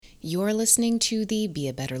You're listening to the Be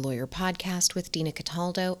a Better Lawyer podcast with Dina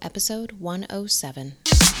Cataldo, episode 107.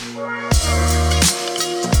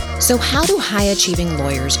 So how do high-achieving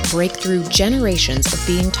lawyers break through generations of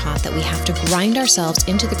being taught that we have to grind ourselves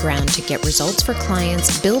into the ground to get results for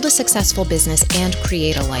clients, build a successful business, and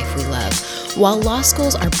create a life we love? While law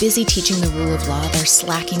schools are busy teaching the rule of law, they're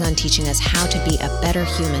slacking on teaching us how to be a better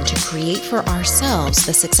human to create for ourselves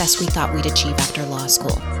the success we thought we'd achieve after law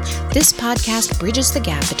school. This podcast bridges the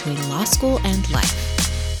gap between law school and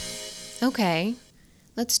life. Okay,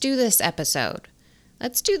 let's do this episode.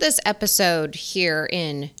 Let's do this episode here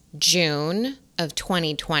in June of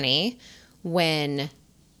 2020 when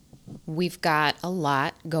we've got a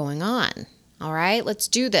lot going on. All right, let's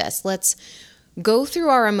do this. Let's go through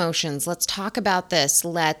our emotions. Let's talk about this.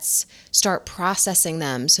 Let's start processing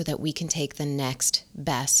them so that we can take the next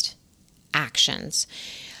best actions.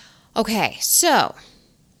 Okay, so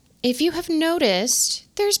if you have noticed,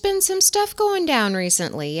 there's been some stuff going down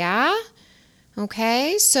recently, yeah?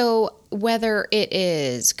 Okay, so whether it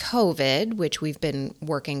is COVID, which we've been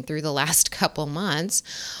working through the last couple months,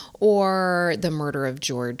 or the murder of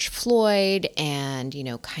George Floyd and,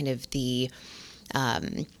 kind of the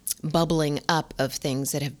bubbling up of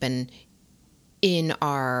things that have been in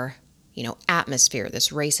our, atmosphere, this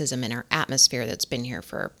racism in our atmosphere that's been here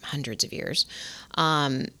for hundreds of years.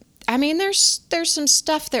 There's some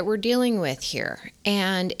stuff that we're dealing with here,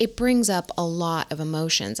 and it brings up a lot of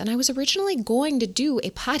emotions. And I was originally going to do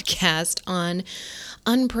a podcast on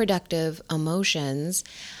unproductive emotions,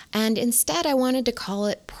 and instead I wanted to call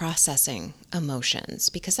it processing emotions,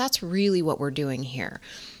 because that's really what we're doing here.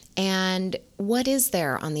 And what is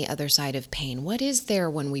there on the other side of pain? What is there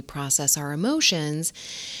when we process our emotions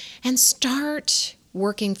and start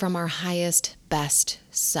working from our highest, best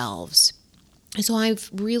selves? So I've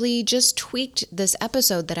really just tweaked this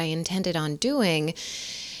episode that I intended on doing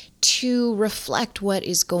to reflect what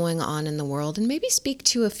is going on in the world and maybe speak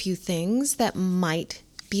to a few things that might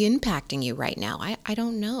be impacting you right now. I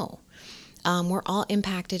don't know. We're all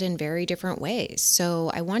impacted in very different ways. So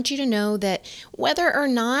I want you to know that whether or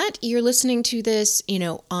not you're listening to this,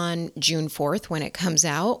 on June 4th when it comes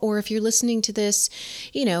out, or if you're listening to this,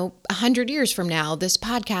 100 years from now, this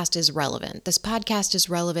podcast is relevant. This podcast is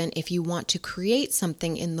relevant if you want to create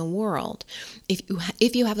something in the world,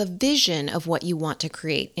 if you have a vision of what you want to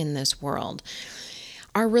create in this world.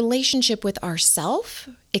 Our relationship with ourself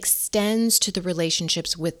extends to the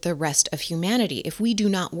relationships with the rest of humanity. If we do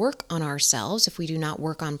not work on ourselves, if we do not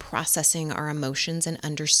work on processing our emotions and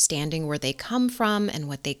understanding where they come from and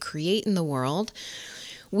what they create in the world,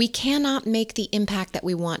 we cannot make the impact that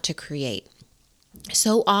we want to create.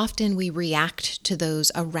 So often we react to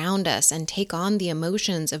those around us and take on the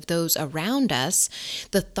emotions of those around us,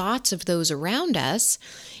 the thoughts of those around us,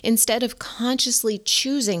 instead of consciously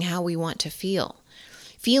choosing how we want to feel.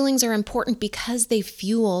 Feelings are important because they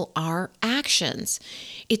fuel our actions.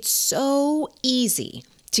 It's so easy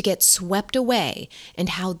to get swept away in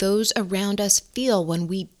how those around us feel when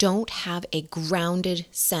we don't have a grounded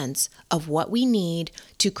sense of what we need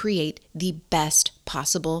to create the best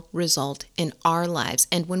possible result in our lives.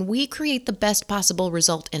 And when we create the best possible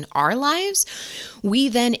result in our lives, we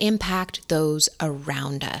then impact those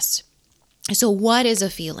around us. So what is a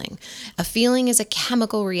feeling? A feeling is a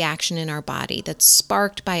chemical reaction in our body that's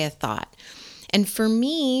sparked by a thought. And for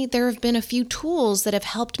me, there have been a few tools that have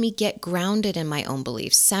helped me get grounded in my own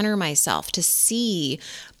beliefs, center myself, to see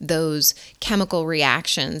those chemical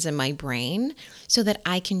reactions in my brain so that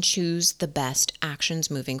I can choose the best actions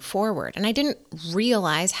moving forward. And I didn't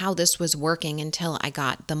realize how this was working until I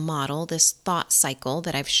got the model, this thought cycle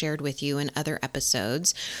that I've shared with you in other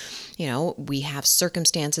episodes. We have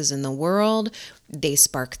circumstances in the world. They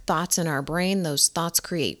spark thoughts in our brain. Those thoughts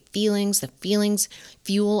create feelings. The feelings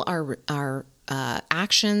fuel our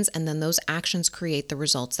actions, and then those actions create the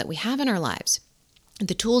results that we have in our lives.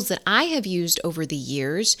 The tools that I have used over the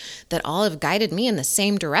years that all have guided me in the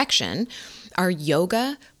same direction are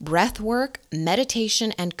yoga, breath work,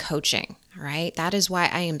 meditation, and coaching. Right? That is why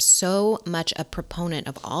I am so much a proponent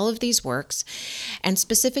of all of these works, and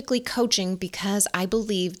specifically coaching, because I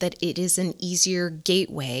believe that it is an easier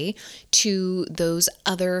gateway to those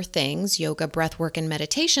other things, yoga, breath work, and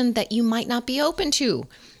meditation, that you might not be open to,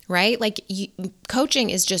 right? Coaching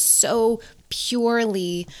is just so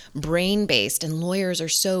purely brain-based, and lawyers are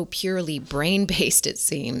so purely brain-based, it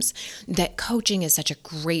seems, that coaching is such a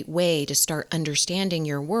great way to start understanding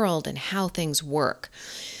your world and how things work.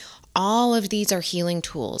 All of these are healing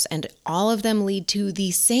tools, and all of them lead to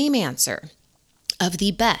the same answer of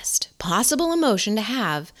the best possible emotion to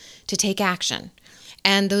have to take action.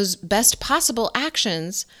 And those best possible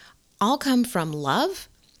actions all come from love,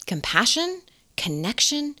 compassion,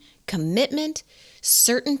 connection, commitment,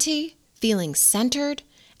 certainty, feeling centered,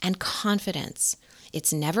 and confidence.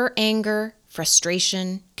 It's never anger,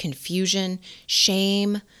 frustration, confusion,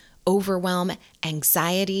 shame, overwhelm,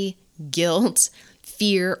 anxiety, guilt,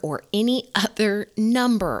 fear, or any other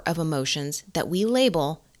number of emotions that we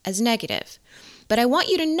label as negative. But I want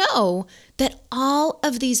you to know that all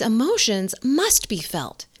of these emotions must be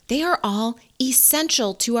felt. They are all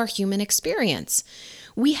essential to our human experience.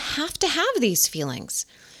 We have to have these feelings.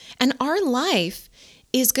 And our life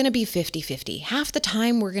is going to be 50-50. Half the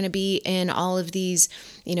time we're going to be in all of these,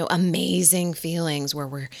 amazing feelings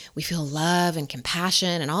where we feel love and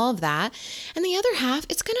compassion and all of that. And the other half,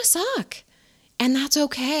 it's going to suck. And that's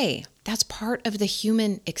okay. That's part of the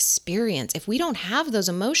human experience. If we don't have those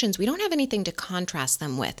emotions, we don't have anything to contrast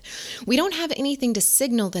them with. We don't have anything to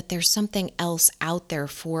signal that there's something else out there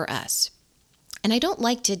for us. And I don't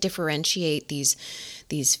like to differentiate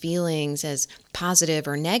these feelings as positive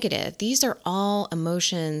or negative. These are all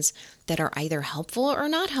emotions that are either helpful or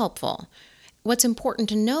not helpful. What's important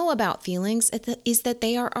to know about feelings is that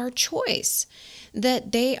they are our choice,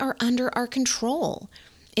 that they are under our control.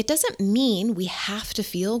 It doesn't mean we have to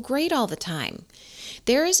feel great all the time.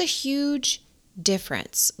 There is a huge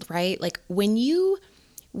difference, right? Like when you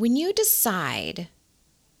decide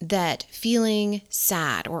that feeling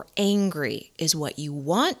sad or angry is what you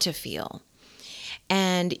want to feel,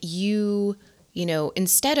 and you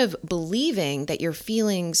instead of believing that your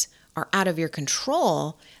feelings are out of your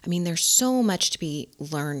control, there's so much to be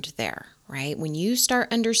learned there, right? When you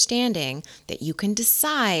start understanding that you can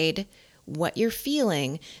decide what you're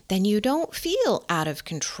feeling, then you don't feel out of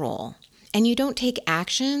control, and you don't take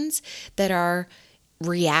actions that are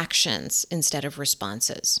reactions instead of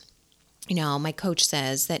responses. My coach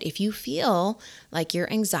says that if you feel like your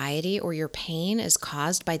anxiety or your pain is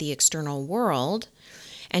caused by the external world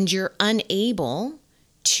and you're unable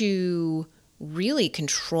to really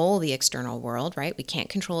control the external world, right? We can't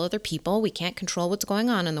control other people. We can't control what's going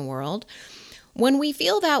on in the world. When we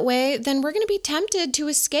feel that way, then we're going to be tempted to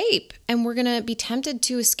escape, and we're going to be tempted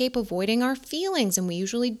to escape avoiding our feelings. And we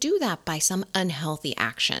usually do that by some unhealthy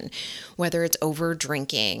action, whether it's over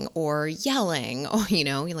drinking or yelling, or,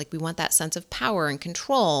 we want that sense of power and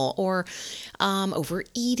control, or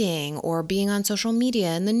overeating, or being on social media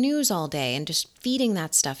and the news all day and just feeding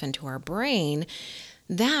that stuff into our brain.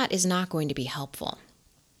 That is not going to be helpful.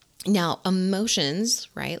 Now, emotions,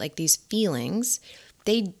 right, like these feelings,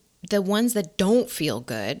 the ones that don't feel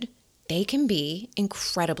good, they can be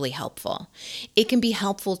incredibly helpful. It can be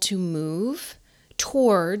helpful to move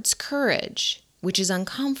towards courage, which is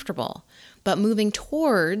uncomfortable, but moving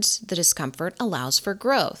towards the discomfort allows for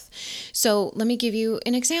growth. So let me give you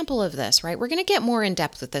an example of this, right? We're going to get more in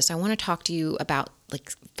depth with this. I want to talk to you about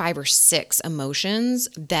like 5 or 6 emotions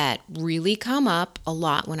that really come up a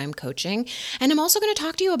lot when I'm coaching. And I'm also going to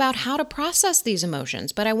talk to you about how to process these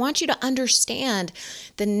emotions. But I want you to understand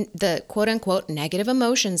the quote unquote negative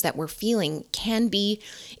emotions that we're feeling can be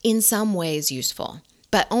in some ways useful,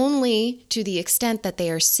 but only to the extent that they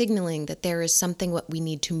are signaling that there is something what we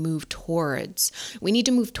need to move towards. We need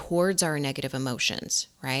to move towards our negative emotions,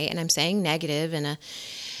 right? And I'm saying negative in a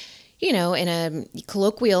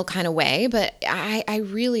colloquial kind of way, but I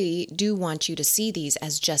really do want you to see these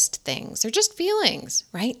as just things. They're just feelings,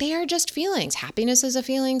 right? They are just feelings. Happiness is a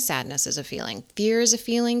feeling. Sadness is a feeling. Fear is a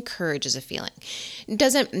feeling. Courage is a feeling. It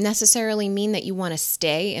doesn't necessarily mean that you want to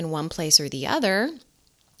stay in one place or the other.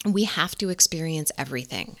 We have to experience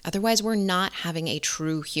everything. Otherwise, we're not having a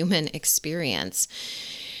true human experience.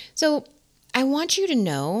 So I want you to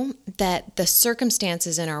know that the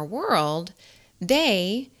circumstances in our world,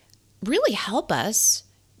 they really help us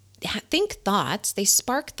think thoughts. They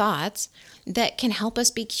spark thoughts that can help us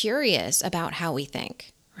be curious about how we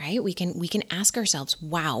think, right? We can ask ourselves,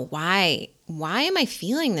 wow, why am I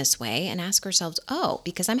feeling this way? And ask ourselves, oh,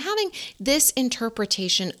 because I'm having this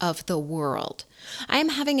interpretation of the world. I am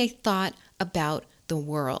having a thought about the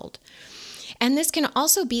world. And this can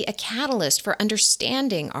also be a catalyst for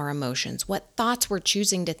understanding our emotions, what thoughts we're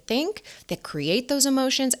choosing to think that create those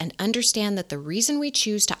emotions, and understand that the reason we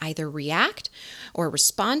choose to either react or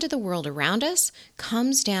respond to the world around us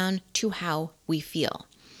comes down to how we feel.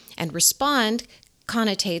 And respond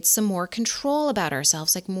connotates some more control about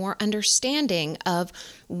ourselves, like more understanding of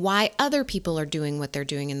why other people are doing what they're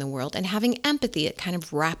doing in the world, and having empathy. It kind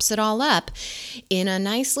of wraps it all up in a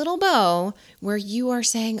nice little bow where you are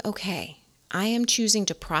saying, okay, I am choosing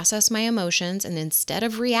to process my emotions, and instead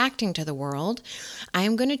of reacting to the world, I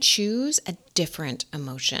am going to choose a different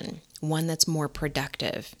emotion, one that's more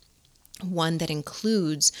productive, one that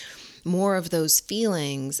includes more of those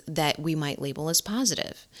feelings that we might label as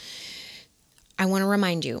positive. I want to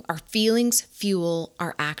remind you, our feelings fuel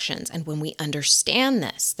our actions. And when we understand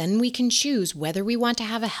this, then we can choose whether we want to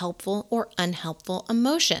have a helpful or unhelpful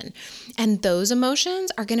emotion. And those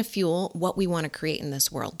emotions are going to fuel what we want to create in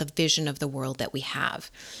this world, the vision of the world that we have.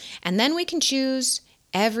 And then we can choose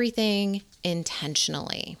everything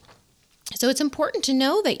intentionally. So it's important to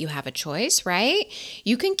know that you have a choice, right?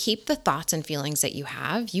 You can keep the thoughts and feelings that you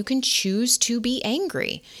have. You can choose to be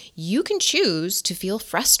angry. You can choose to feel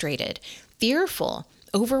frustrated, fearful,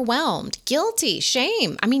 overwhelmed, guilty,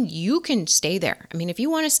 shame. You can stay there. If you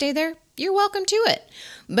want to stay there, you're welcome to it.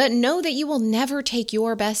 But know that you will never take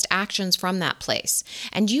your best actions from that place.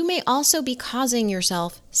 And you may also be causing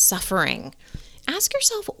yourself suffering. Ask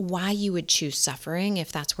yourself why you would choose suffering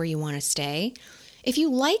if that's where you want to stay. If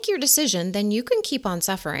you like your decision, then you can keep on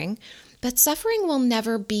suffering, but suffering will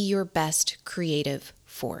never be your best creative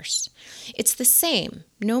force. It's the same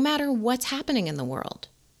no matter what's happening in the world,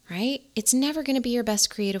 right? It's never going to be your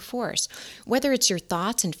best creative force. Whether it's your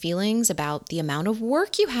thoughts and feelings about the amount of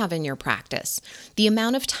work you have in your practice, the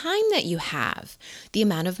amount of time that you have, the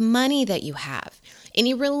amount of money that you have,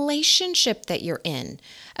 any relationship that you're in,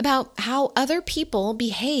 about how other people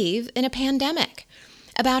behave in a pandemic,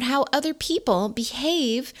 about how other people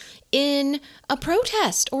behave in a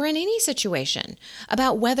protest or in any situation,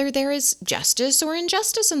 about whether there is justice or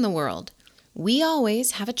injustice in the world. We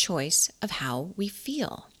always have a choice of how we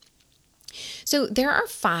feel. So there are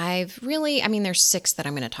there's 6 that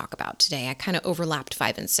I'm going to talk about today. I kind of overlapped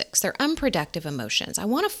 5 and 6. They're unproductive emotions. I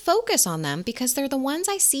want to focus on them because they're the ones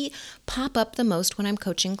I see pop up the most when I'm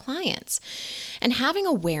coaching clients. And having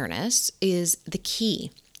awareness is the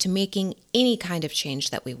key to making any kind of change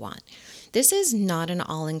that we want. This is not an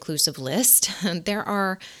all-inclusive list. There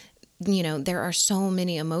are so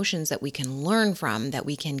many emotions that we can learn from, that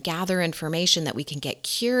we can gather information, that we can get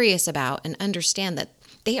curious about and understand that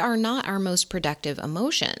they are not our most productive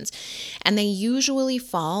emotions. And they usually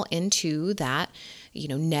fall into that,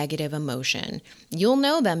 negative emotion. You'll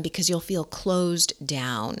know them because you'll feel closed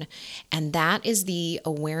down. And that is the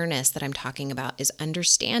awareness that I'm talking about, is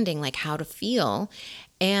understanding how to feel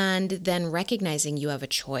and then recognizing you have a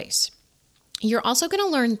choice. You're also going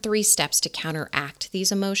to learn 3 steps to counteract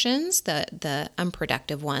these emotions, the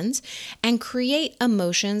unproductive ones, and create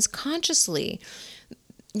emotions consciously.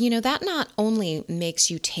 That not only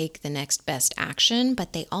makes you take the next best action,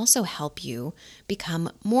 but they also help you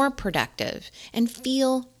become more productive and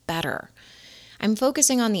feel better. I'm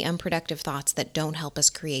focusing on the unproductive thoughts that don't help us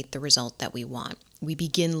create the result that we want. We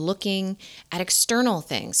begin looking at external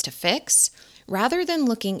things to fix rather than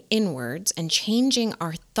looking inwards and changing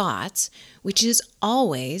our thoughts, which is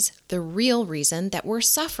always the real reason that we're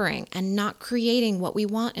suffering and not creating what we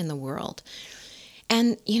want in the world.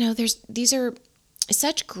 And, these are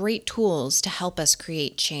such great tools to help us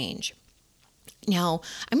create change. Now,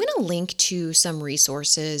 I'm going to link to some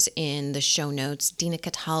resources in the show notes,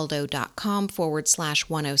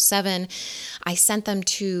 dinacataldo.com/107. I sent them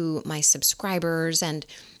to my subscribers and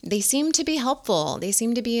they seem to be helpful. They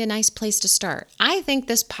seem to be a nice place to start. I think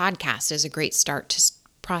this podcast is a great start to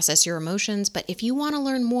process your emotions, but if you want to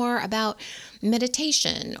learn more about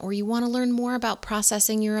meditation or you want to learn more about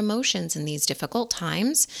processing your emotions in these difficult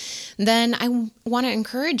times, then I want to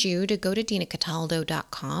encourage you to go to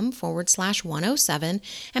dinacataldo.com/107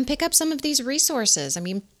 and pick up some of these resources.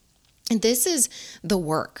 This is the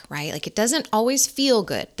work, right? It doesn't always feel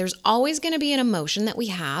good. There's always going to be an emotion that we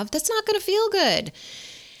have that's not going to feel good.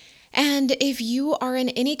 And if you are in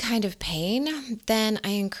any kind of pain, then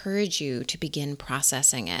I encourage you to begin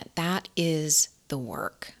processing it. That is the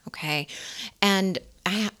work, okay? And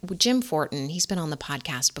Jim Fortin, he's been on the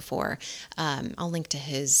podcast before. I'll link to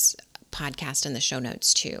his podcast in the show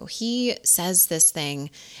notes too. He says this thing,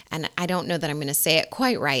 and I don't know that I'm going to say it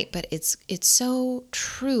quite right, but it's so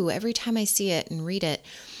true every time I see it and read it.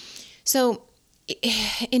 So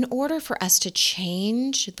in order for us to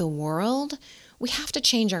change the world, we have to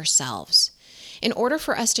change ourselves. In order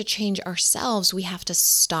for us to change ourselves, we have to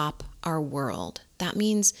stop our world. That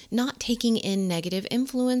means not taking in negative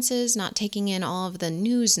influences, not taking in all of the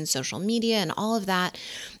news and social media and all of that,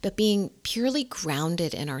 but being purely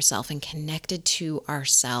grounded in ourselves and connected to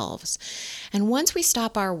ourselves. And once we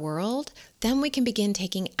stop our world, then we can begin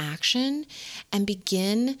taking action and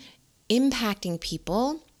begin impacting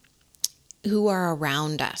people who are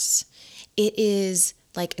around us. It is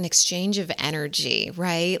like an exchange of energy,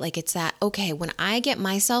 right? Like it's that, okay, when I get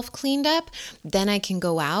myself cleaned up, then I can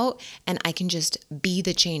go out and I can just be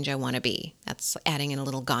the change I want to be. That's adding in a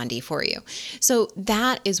little Gandhi for you. So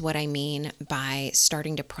that is what I mean by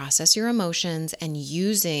starting to process your emotions and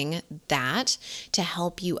using that to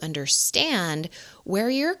help you understand where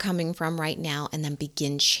you're coming from right now and then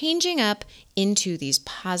begin changing up into these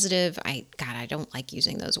positive, I don't like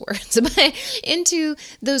using those words, but into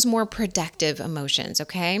those more productive emotions,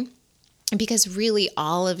 okay? Because really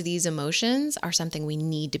all of these emotions are something we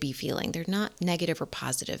need to be feeling. They're not negative or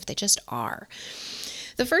positive, they just are.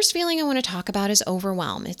 The first feeling I want to talk about is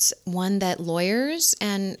overwhelm. It's one that lawyers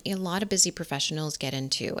and a lot of busy professionals get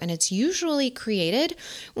into, and it's usually created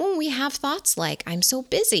when we have thoughts like, I'm so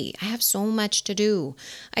busy, I have so much to do,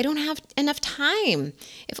 I don't have enough time.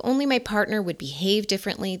 If only my partner would behave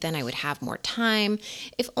differently, then I would have more time.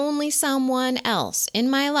 If only someone else in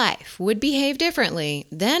my life would behave differently,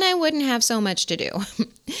 then I wouldn't have so much to do.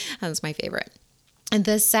 That's my favorite. And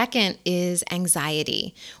the second is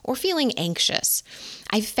anxiety or feeling anxious.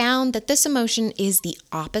 I've found that this emotion is the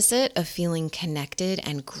opposite of feeling connected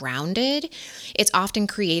and grounded. It's often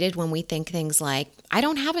created when we think things like, I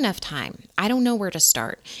don't have enough time. I don't know where to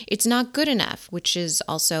start. It's not good enough, which is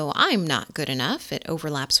also, I'm not good enough. It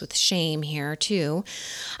overlaps with shame here too.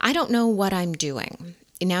 I don't know what I'm doing.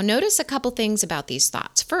 Now, notice a couple things about these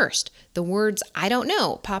thoughts. First, the words I don't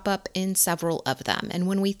know pop up in several of them. And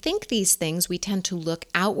when we think these things, we tend to look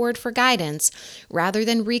outward for guidance rather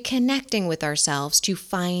than reconnecting with ourselves to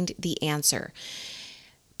find the answer.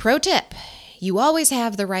 Pro tip, you always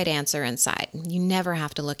have the right answer inside. You never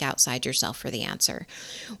have to look outside yourself for the answer.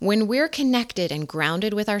 When we're connected and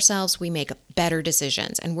grounded with ourselves, we make better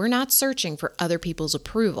decisions, and we're not searching for other people's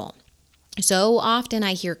approval. So often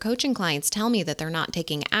I hear coaching clients tell me that they're not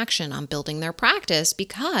taking action on building their practice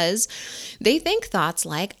because they think thoughts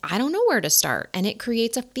like, I don't know where to start, and it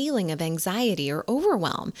creates a feeling of anxiety or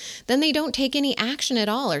overwhelm. Then they don't take any action at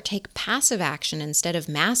all or take passive action instead of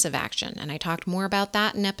massive action. And I talked more about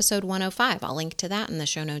that in episode 105. I'll link to that in the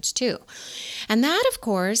show notes too. And that, of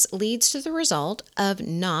course, leads to the result of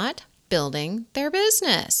not building their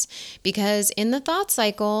business, because in the thought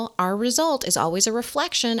cycle, our result is always a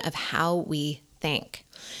reflection of how we think.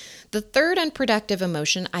 The third unproductive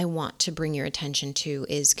emotion I want to bring your attention to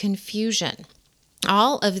is confusion.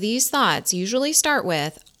 All of these thoughts usually start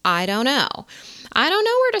with, I don't know. I don't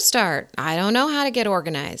know where to start. I don't know how to get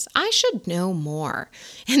organized. I should know more.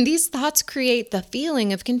 And these thoughts create the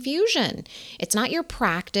feeling of confusion. It's not your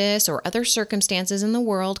practice or other circumstances in the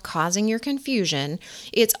world causing your confusion.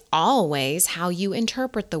 It's always how you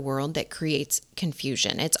interpret the world that creates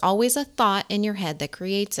confusion. It's always a thought in your head that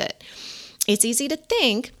creates it. It's easy to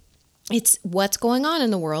think it's what's going on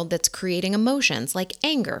in the world that's creating emotions like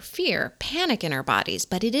anger, fear, panic in our bodies,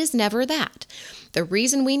 but it is never that. The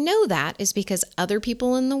reason we know that is because other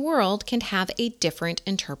people in the world can have a different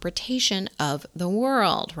interpretation of the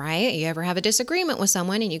world, right? You ever have a disagreement with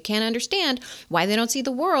someone and you can't understand why they don't see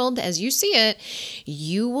the world as you see it,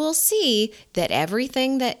 you will see that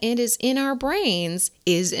everything that it is in our brains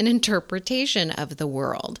is an interpretation of the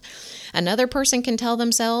world. Another person can tell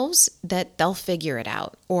themselves that they'll figure it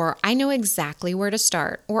out, or I know exactly where to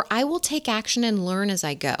start, or I will take action and learn as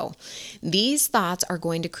I go. These thoughts are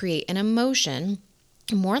going to create an emotion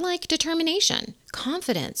more like determination,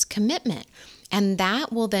 confidence, commitment, and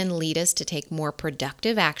that will then lead us to take more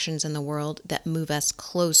productive actions in the world that move us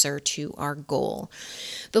closer to our goal.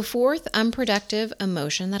 The fourth unproductive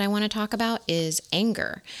emotion that I want to talk about is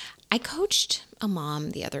anger. I coached a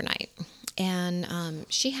mom the other night. And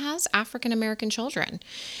she has African American children.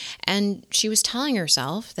 And she was telling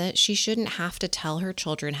herself that she shouldn't have to tell her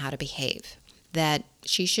children how to behave, that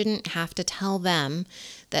she shouldn't have to tell them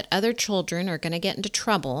that other children are going to get into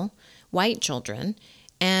trouble, white children,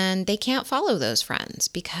 and they can't follow those friends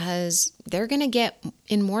because they're going to get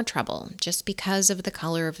in more trouble just because of the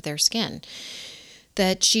color of their skin.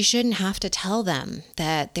 That she shouldn't have to tell them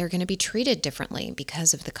that they're going to be treated differently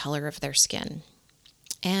because of the color of their skin.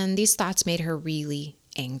 And these thoughts made her really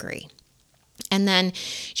angry. And then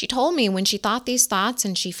she told me when she thought these thoughts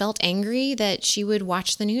and she felt angry that she would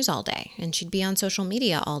watch the news all day and she'd be on social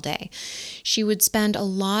media all day. She would spend a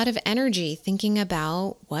lot of energy thinking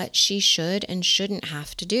about what she should and shouldn't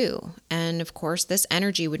have to do. And of course, this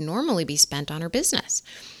energy would normally be spent on her business.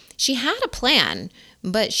 She had a plan,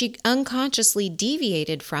 but she unconsciously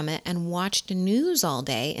deviated from it and watched news all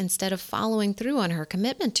day instead of following through on her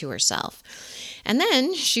commitment to herself. And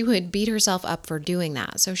then she would beat herself up for doing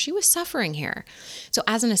that. So she was suffering here. So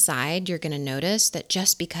as an aside, you're going to notice that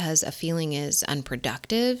just because a feeling is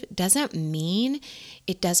unproductive doesn't mean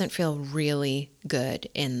it doesn't feel really good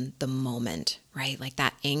in the moment, right? Like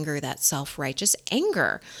that anger, that self-righteous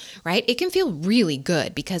anger, right? It can feel really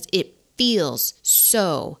good because it feels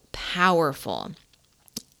so powerful.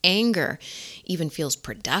 Anger even feels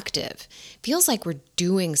productive. Feels like we're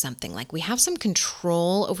doing something, like we have some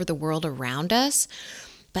control over the world around us,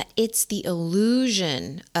 but it's the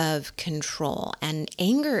illusion of control. And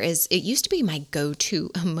anger it used to be my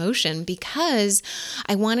go-to emotion because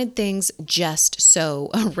I wanted things just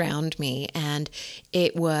so around me. And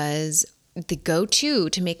it was the go-to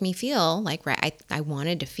to make me feel like, right, I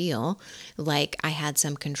wanted to feel like I had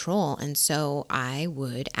some control. And so I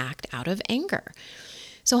would act out of anger.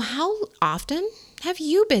 So how often have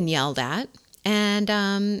you been yelled at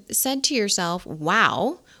and said to yourself,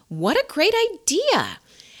 wow, what a great idea.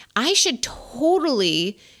 I should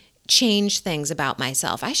totally change things about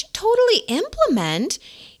myself. I should totally implement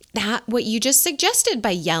what you just suggested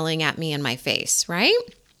by yelling at me in my face, right?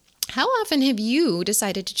 How often have you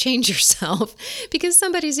decided to change yourself because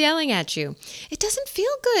somebody's yelling at you? It doesn't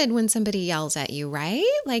feel good when somebody yells at you,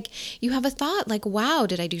 right? Like you have a thought like, wow,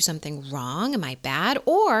 did I do something wrong? Am I bad?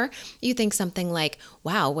 Or you think something like,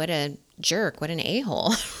 wow, what a jerk, what an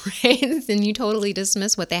a-hole, right? And you totally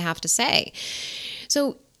dismiss what they have to say.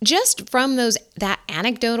 So just from that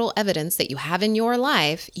anecdotal evidence that you have in your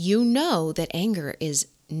life, you know that anger is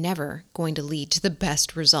never going to lead to the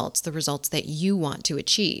best results, the results that you want to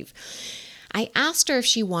achieve. I asked her if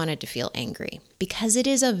she wanted to feel angry because it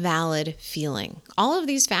is a valid feeling. All of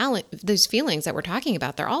those feelings that we're talking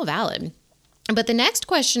about, they're all valid. But the next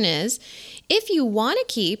question is, if you want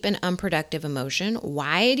to keep an unproductive emotion,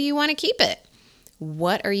 why do you want to keep it?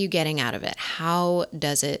 What are you getting out of it? How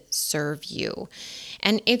does it serve you?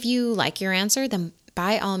 And if you like your answer, then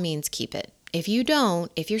by all means keep it. If you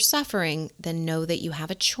don't, if you're suffering, then know that you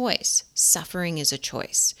have a choice. Suffering is a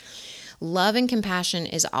choice. Love and compassion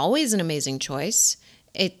is always an amazing choice.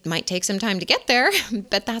 It might take some time to get there,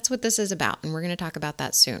 but that's what this is about. And we're going to talk about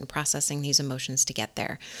that soon, processing these emotions to get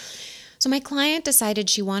there. So my client decided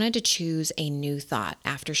she wanted to choose a new thought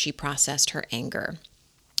after she processed her anger.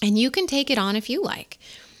 And you can take it on if you like.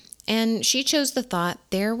 And she chose the thought,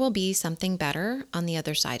 there will be something better on the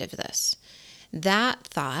other side of this. That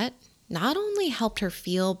thought not only helped her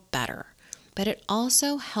feel better, but it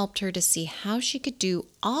also helped her to see how she could do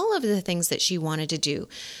all of the things that she wanted to do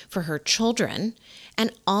for her children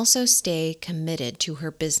and also stay committed to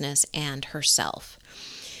her business and herself.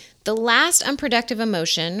 The last unproductive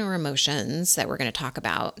emotion or emotions that we're going to talk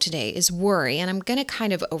about today is worry, and I'm going to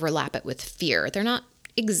kind of overlap it with fear. They're not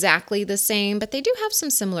exactly the same, but they do have some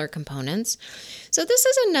similar components. So this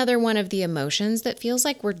is another one of the emotions that feels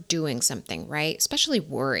like we're doing something, right? Especially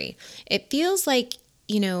worry. It feels like,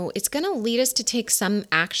 it's going to lead us to take some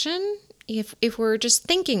action if we're just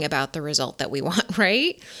thinking about the result that we want,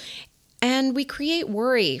 right? And we create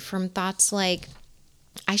worry from thoughts like,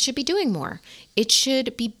 I should be doing more. It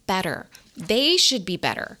should be better. They should be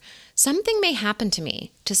better. Something may happen to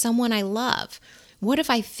me, to someone I love. What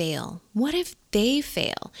if I fail? What if they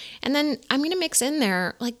fail? And then I'm going to mix in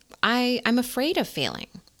there, like, I'm afraid of failing.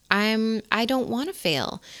 I don't want to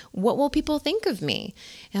fail. What will people think of me?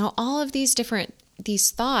 All of these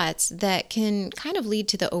thoughts that can kind of lead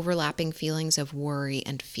to the overlapping feelings of worry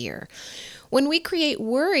and fear. When we create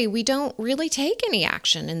worry, we don't really take any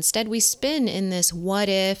action. Instead, we spin in this what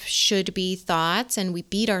if, should be thoughts, and we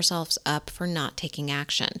beat ourselves up for not taking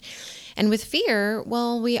action. And with fear,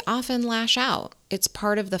 well, we often lash out. It's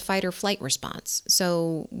part of the fight or flight response.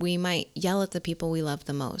 So we might yell at the people we love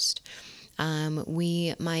the most.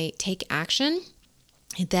 We might take action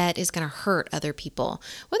that is going to hurt other people,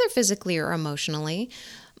 whether physically or emotionally,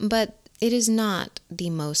 but it is not the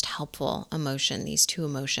most helpful emotion, these two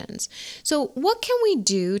emotions. So what can we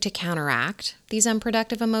do to counteract these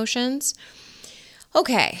unproductive emotions?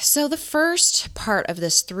 Okay, so the first part of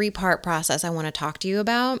this 3-part process I want to talk to you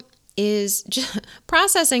about is just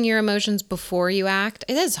processing your emotions before you act.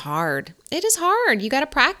 It is hard. It is hard. You got to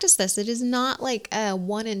practice this. It is not like a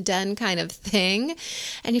one and done kind of thing.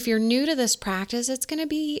 And if you're new to this practice, it's going to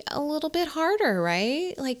be a little bit harder,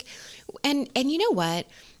 right? And you know what?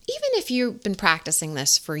 Even if you've been practicing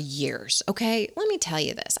this for years, okay, let me tell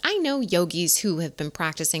you this. I know yogis who have been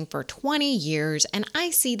practicing for 20 years, and I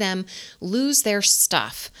see them lose their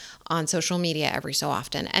stuff on social media every so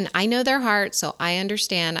often. And I know their heart, so I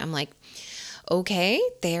understand. I'm like, okay,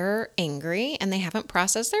 they're angry and they haven't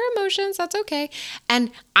processed their emotions. That's okay.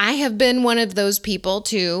 And I have been one of those people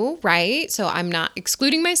too, right? So I'm not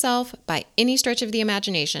excluding myself by any stretch of the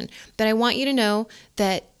imagination, but I want you to know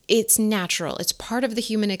that it's natural. It's part of the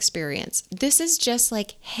human experience. This is just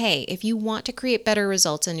like, hey, if you want to create better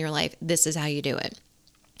results in your life, this is how you do it.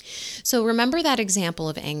 So remember that example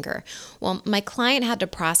of anger. Well, my client had to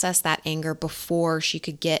process that anger before she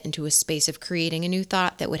could get into a space of creating a new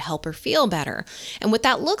thought that would help her feel better. And what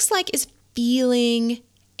that looks like is feeling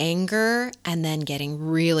anger and then getting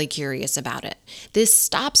really curious about it. This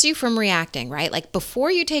stops you from reacting, right? Like before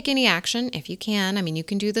you take any action, if you can, I mean, you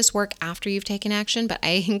can do this work after you've taken action, but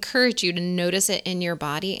I encourage you to notice it in your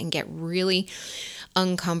body and get really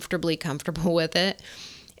uncomfortably comfortable with it.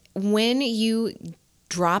 When you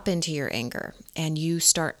drop into your anger and you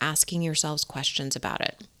start asking yourselves questions about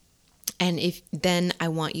it. And if then I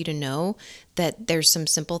want you to know that there's some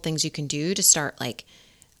simple things you can do to start like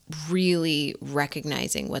really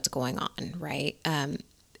recognizing what's going on, right?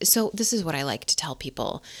 So this is what I like to tell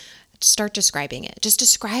people. Start describing it. Just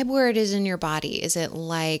describe where it is in your body. Is it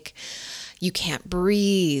like you can't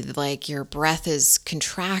breathe, like your breath is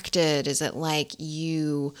contracted? Is it like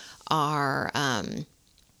you are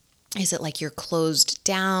is it like you're closed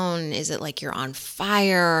down? Is it like you're on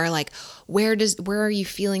fire? Like where are you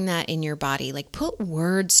feeling that in your body? Like put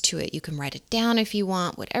words to it. You can write it down if you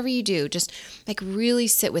want, whatever you do, just like really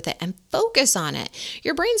sit with it and focus on it.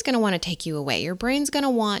 Your brain's going to want to take you away. Your brain's going to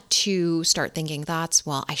want to start thinking thoughts,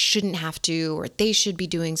 well, I shouldn't have to, or they should be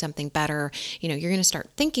doing something better. You're going to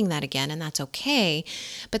start thinking that again, and that's okay.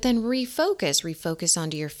 But then refocus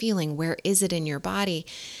onto your feeling. Where is it in your body?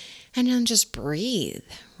 And then just breathe,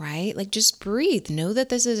 right? Like just breathe. Know that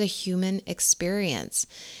this is a human experience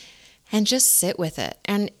and just sit with it.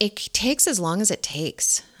 And it takes as long as it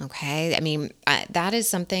takes, okay? I mean, that is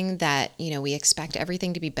something that, we expect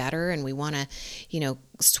everything to be better and we want to,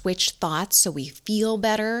 switch thoughts so we feel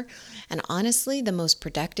better. And honestly, the most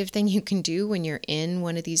productive thing you can do when you're in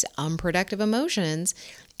one of these unproductive emotions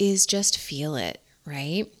is just feel it,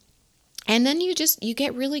 right? And then you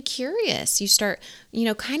get really curious. You start,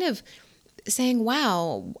 kind of saying,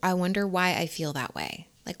 wow, I wonder why I feel that way.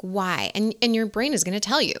 Like why? And your brain is going to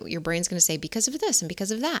tell you. Your brain's going to say because of this and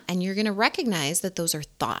because of that. And you're going to recognize that those are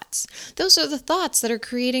thoughts. Those are the thoughts that are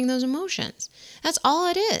creating those emotions. That's all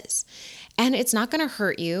it is. And it's not going to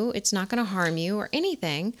hurt you. It's not going to harm you or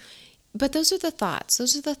anything. But those are the thoughts.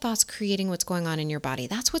 Those are the thoughts creating what's going on in your body.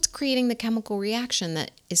 That's what's creating the chemical reaction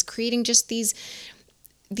that is creating just these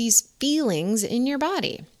feelings in your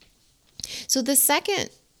body. So the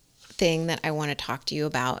second thing that I want to talk to you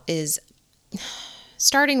about is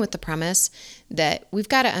starting with the premise that we've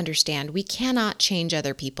got to understand we cannot change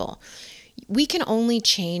other people. We can only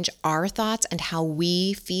change our thoughts and how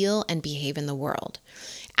we feel and behave in the world.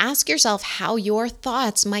 Ask yourself how your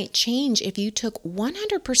thoughts might change if you took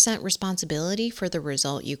 100% responsibility for the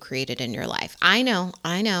result you created in your life. I know,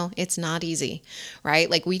 it's not easy, right?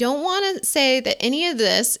 Like we don't want to say that any of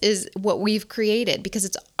this is what we've created because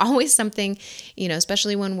it's always something,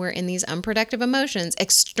 especially when we're in these unproductive emotions,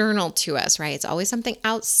 external to us, right? It's always something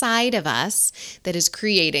outside of us that is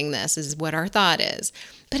creating this, is what our thought is.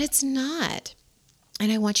 But it's not.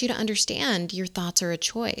 And I want you to understand your thoughts are a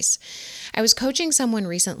choice. I was coaching someone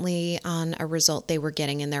recently on a result they were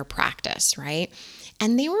getting in their practice, right?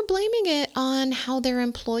 And they were blaming it on how their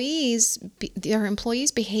employees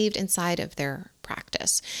behaved inside of their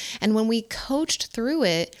practice. And when we coached through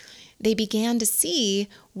it, they began to see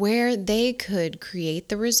where they could create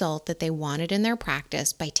the result that they wanted in their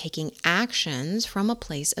practice by taking actions from a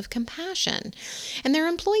place of compassion. And their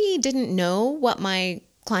employee didn't know what my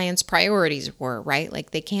client's priorities were, right?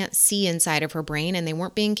 Like they can't see inside of her brain and they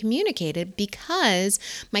weren't being communicated because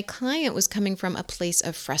my client was coming from a place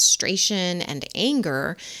of frustration and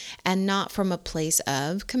anger and not from a place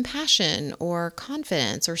of compassion or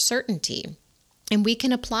confidence or certainty. And we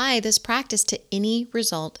can apply this practice to any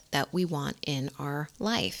result that we want in our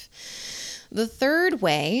life. The third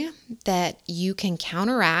way that you can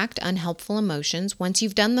counteract unhelpful emotions once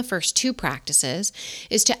you've done the first two practices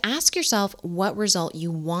is to ask yourself what result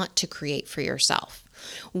you want to create for yourself.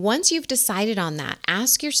 Once you've decided on that,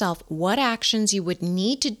 ask yourself what actions you would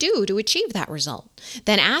need to do to achieve that result.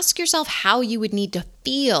 Then ask yourself how you would need to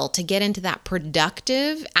feel to get into that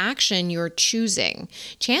productive action you're choosing.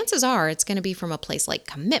 Chances are it's going to be from a place like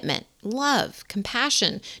commitment, love,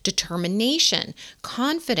 compassion, determination,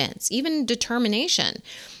 confidence, even determination.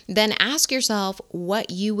 Then ask yourself what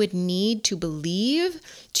you would need to believe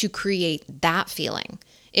to create that feeling.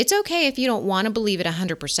 It's okay if you don't want to believe it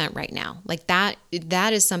 100% right now. Like that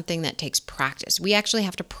is something that takes practice. We actually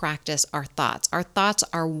have to practice our thoughts. Our thoughts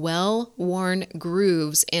are well-worn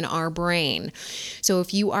grooves in our brain. So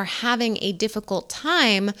if you are having a difficult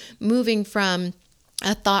time moving from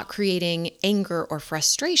a thought creating anger or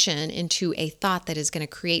frustration into a thought that is going to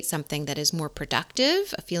create something that is more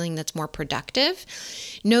productive, a feeling that's more productive,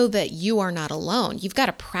 know that you are not alone. You've got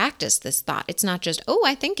to practice this thought. It's not just, oh,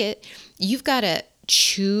 I think it. You've got to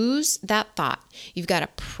choose that thought. You've got to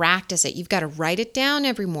practice it. You've got to write it down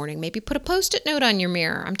every morning. Maybe put a Post-it note on your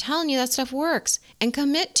mirror. I'm telling you, that stuff works. And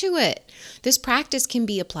commit to it. This practice can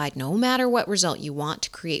be applied no matter what result you want to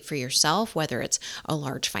create for yourself, whether it's a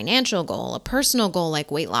large financial goal, a personal goal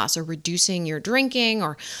like weight loss or reducing your drinking,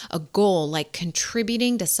 or a goal like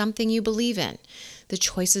contributing to something you believe in. The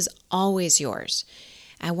choice is always yours.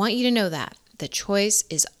 I want you to know that. The choice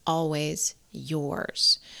is always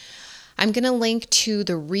yours. I'm going to link to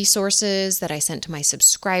the resources that I sent to my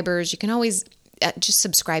subscribers. You can always just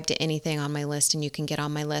subscribe to anything on my list, and you can get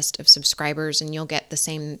on my list of subscribers and you'll get the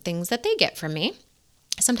same things that they get from me.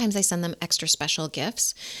 Sometimes I send them extra special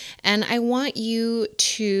gifts. And I want you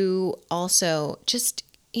to also just,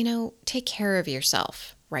 take care of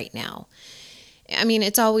yourself right now. I mean,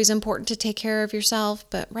 it's always important to take care of yourself,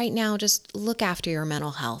 but right now just look after your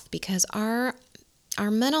mental health, because our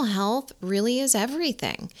mental health really is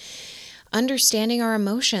everything. Understanding our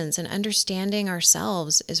emotions and understanding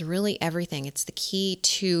ourselves is really everything. It's the key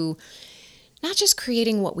to not just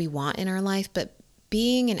creating what we want in our life, but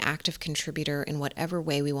being an active contributor in whatever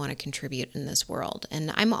way we want to contribute in this world.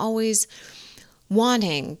 And I'm always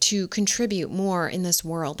wanting to contribute more in this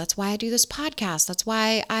world. That's why I do this podcast. That's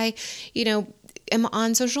why I, am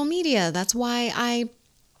on social media. That's why I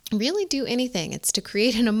really do anything. It's to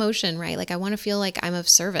create an emotion, right? Like I want to feel like I'm of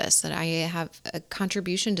service, that I have a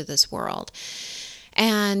contribution to this world.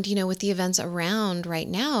 And, with the events around right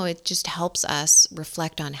now, it just helps us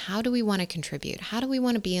reflect on how do we want to contribute? How do we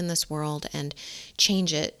want to be in this world and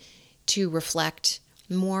change it to reflect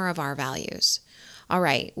more of our values? All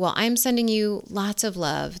right. Well, I'm sending you lots of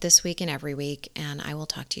love this week and every week, and I will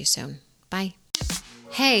talk to you soon. Bye.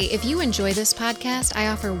 Hey, if you enjoy this podcast, I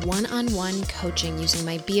offer one-on-one coaching using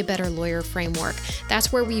my Be a Better Lawyer framework.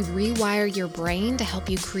 That's where we rewire your brain to help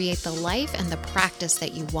you create the life and the practice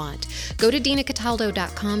that you want. Go to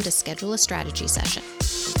dinacataldo.com to schedule a strategy session.